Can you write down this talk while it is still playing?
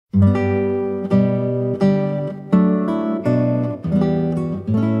Bringing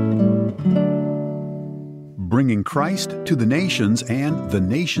Christ to the nations and the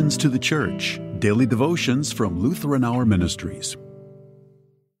nations to the church. Daily devotions from Lutheran Hour Ministries.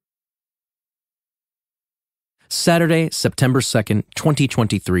 Saturday, September 2nd,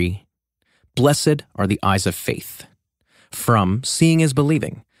 2023. Blessed are the eyes of faith. From Seeing is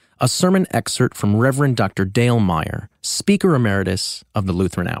Believing, a sermon excerpt from Reverend Dr. Dale Meyer, Speaker Emeritus of the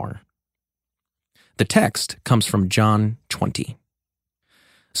Lutheran Hour. The text comes from John 20.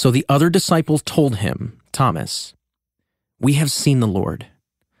 So the other disciples told him, Thomas, "We have seen the Lord."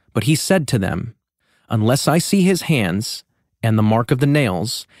 But he said to them, "Unless I see his hands and the mark of the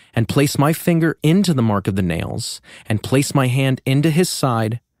nails, and place my finger into the mark of the nails, and place my hand into his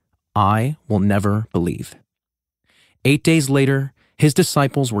side, I will never believe." 8 days later, his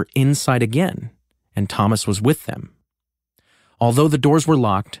disciples were inside again, and Thomas was with them. Although the doors were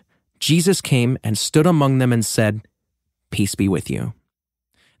locked, Jesus came and stood among them and said, "Peace be with you."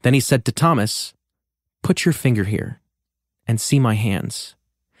 Then he said to Thomas, "Put your finger here, and see my hands,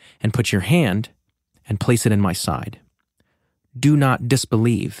 and put your hand and place it in my side. Do not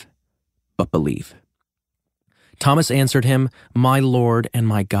disbelieve, but believe." Thomas answered him, "My Lord and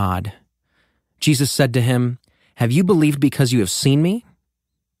my God." Jesus said to him, "Have you believed because you have seen me?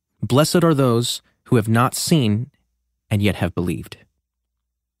 Blessed are those who have not seen and yet have believed."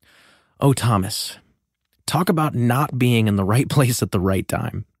 Oh, Thomas, talk about not being in the right place at the right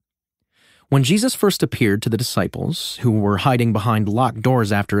time. When Jesus first appeared to the disciples, who were hiding behind locked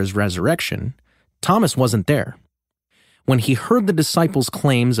doors after his resurrection, Thomas wasn't there. When he heard the disciples'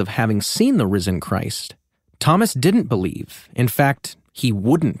 claims of having seen the risen Christ, Thomas didn't believe. In fact, he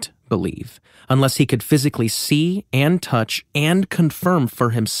wouldn't believe unless he could physically see and touch and confirm for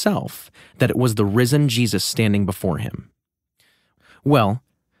himself that it was the risen Jesus standing before him. Well,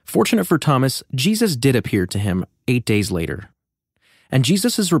 fortunate for Thomas, Jesus did appear to him 8 days later. And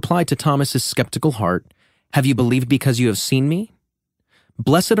Jesus' reply to Thomas's skeptical heart, "Have you believed because you have seen me?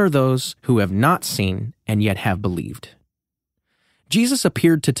 Blessed are those who have not seen and yet have believed." Jesus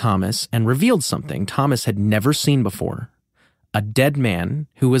appeared to Thomas and revealed something Thomas had never seen before: a dead man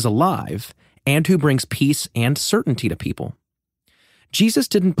who is alive and who brings peace and certainty to people. Jesus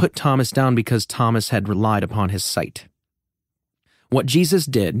didn't put Thomas down because Thomas had relied upon his sight. What Jesus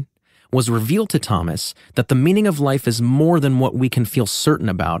did was reveal to Thomas that the meaning of life is more than what we can feel certain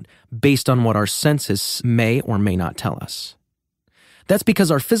about based on what our senses may or may not tell us. That's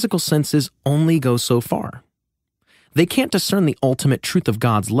because our physical senses only go so far. They can't discern the ultimate truth of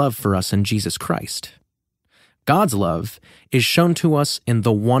God's love for us in Jesus Christ. God's love is shown to us in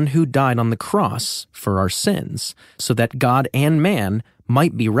the one who died on the cross for our sins, so that God and man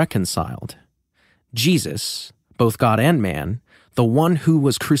might be reconciled. Jesus, both God and man, the one who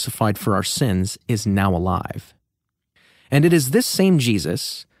was crucified for our sins, is now alive. And it is this same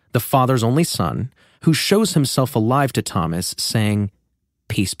Jesus, the Father's only Son, who shows himself alive to Thomas, saying,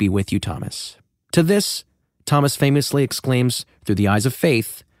 "Peace be with you, Thomas." To this, Thomas famously exclaims through the eyes of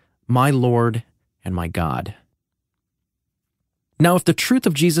faith, "My Lord and my God." Now, if the truth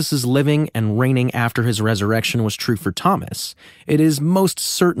of Jesus' living and reigning after his resurrection was true for Thomas, it is most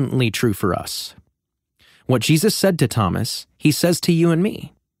certainly true for us. What Jesus said to Thomas, he says to you and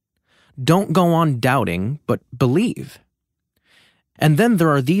me. Don't go on doubting, but believe. And then there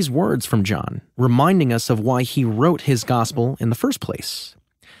are these words from John, reminding us of why he wrote his gospel in the first place.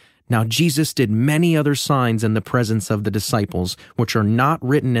 Now Jesus did many other signs in the presence of the disciples, which are not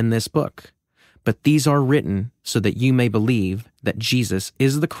written in this book, but these are written so that you may believe that Jesus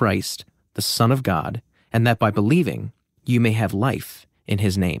is the Christ, the Son of God, and that by believing you may have life in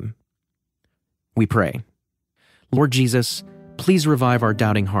his name. We pray. Lord Jesus, please revive our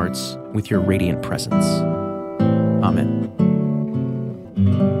doubting hearts with your radiant presence. Amen.